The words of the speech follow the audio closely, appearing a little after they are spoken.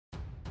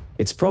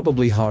It's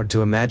probably hard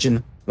to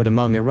imagine, but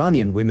among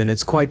Iranian women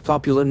it's quite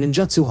popular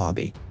ninjutsu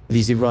hobby.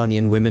 These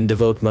Iranian women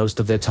devote most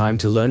of their time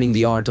to learning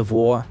the art of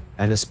war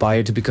and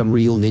aspire to become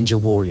real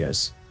ninja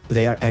warriors.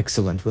 They are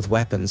excellent with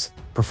weapons,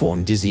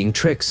 perform dizzying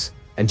tricks,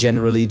 and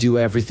generally do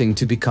everything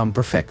to become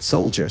perfect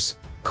soldiers.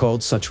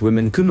 Called such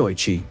women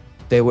kunoichi.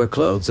 They wear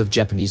clothes of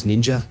Japanese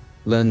ninja,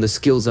 learn the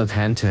skills of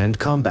hand-to-hand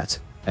combat,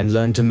 and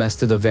learn to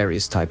master the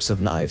various types of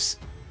knives.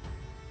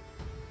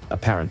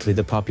 Apparently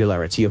the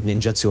popularity of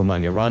ninjutsu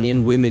among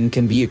Iranian women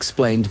can be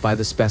explained by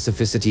the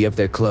specificity of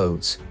their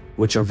clothes,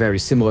 which are very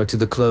similar to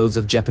the clothes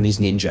of Japanese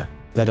ninja,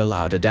 that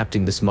allowed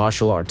adapting this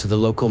martial art to the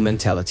local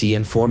mentality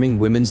and forming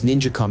women's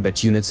ninja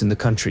combat units in the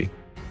country.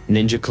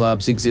 Ninja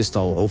clubs exist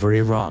all over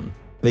Iran.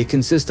 They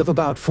consist of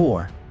about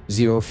 40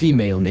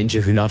 female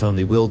ninja who not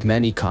only wield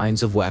many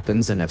kinds of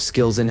weapons and have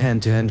skills in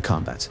hand-to-hand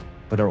combat,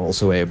 but are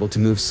also able to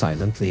move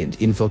silently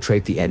and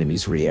infiltrate the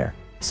enemy's rear,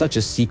 such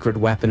as secret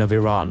weapon of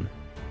Iran.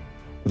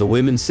 The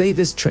women say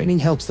this training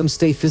helps them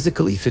stay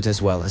physically fit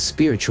as well as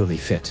spiritually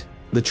fit.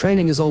 The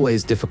training is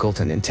always difficult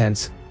and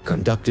intense,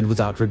 conducted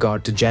without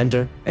regard to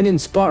gender, and in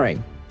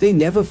sparring, they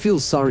never feel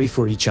sorry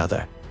for each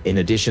other. In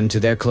addition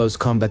to their close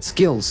combat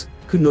skills,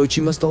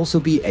 kunoichi must also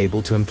be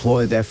able to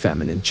employ their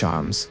feminine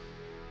charms.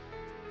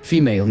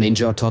 Female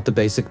ninja are taught the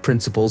basic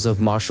principles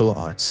of martial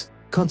arts: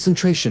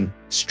 concentration,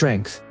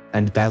 strength,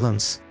 and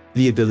balance.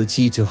 The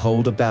ability to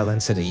hold a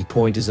balance at any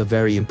point is a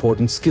very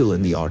important skill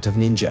in the art of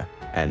ninja,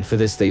 and for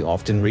this they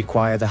often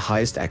require the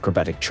highest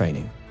acrobatic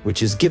training,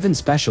 which is given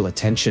special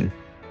attention.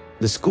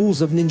 The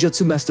schools of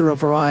ninjutsu master a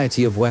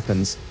variety of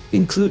weapons,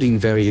 including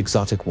very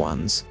exotic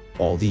ones.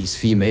 All these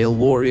female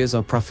warriors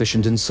are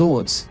proficient in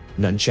swords,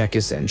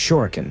 nunchakus and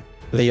shuriken.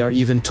 They are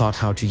even taught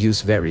how to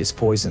use various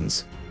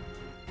poisons.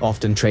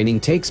 Often training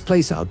takes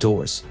place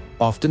outdoors,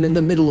 often in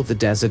the middle of the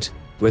desert,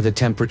 where the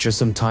temperature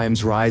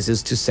sometimes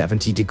rises to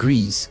 70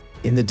 degrees.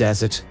 In the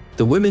desert,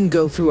 the women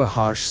go through a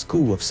harsh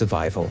school of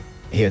survival.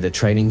 Here the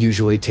training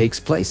usually takes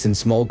place in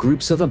small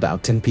groups of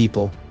about 10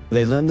 people.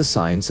 They learn the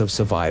science of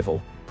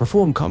survival,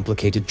 perform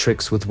complicated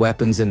tricks with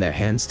weapons in their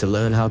hands to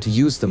learn how to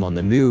use them on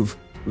the move,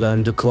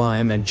 learn to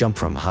climb and jump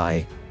from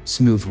high,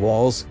 smooth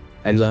walls,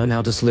 and learn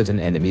how to slit an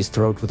enemy's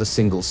throat with a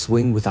single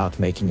swing without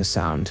making a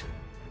sound.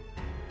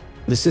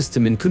 The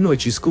system in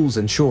kunoichi schools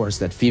ensures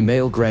that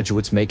female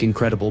graduates make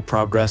incredible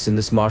progress in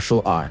this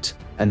martial art,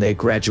 and they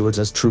graduate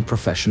as true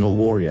professional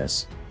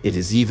warriors. It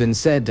is even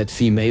said that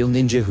female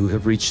ninja who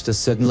have reached a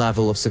certain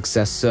level of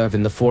success serve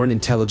in the Foreign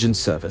Intelligence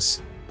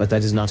Service, but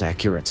that is not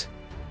accurate.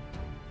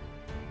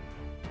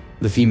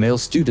 The female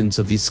students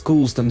of these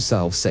schools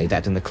themselves say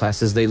that in the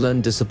classes they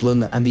learn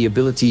discipline and the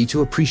ability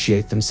to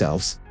appreciate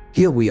themselves.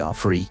 Here we are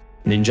free.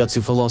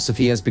 Ninjutsu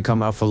philosophy has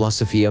become our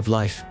philosophy of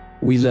life.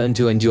 We learn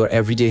to endure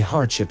everyday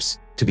hardships,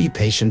 to be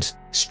patient,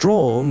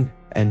 strong,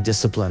 and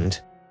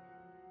disciplined.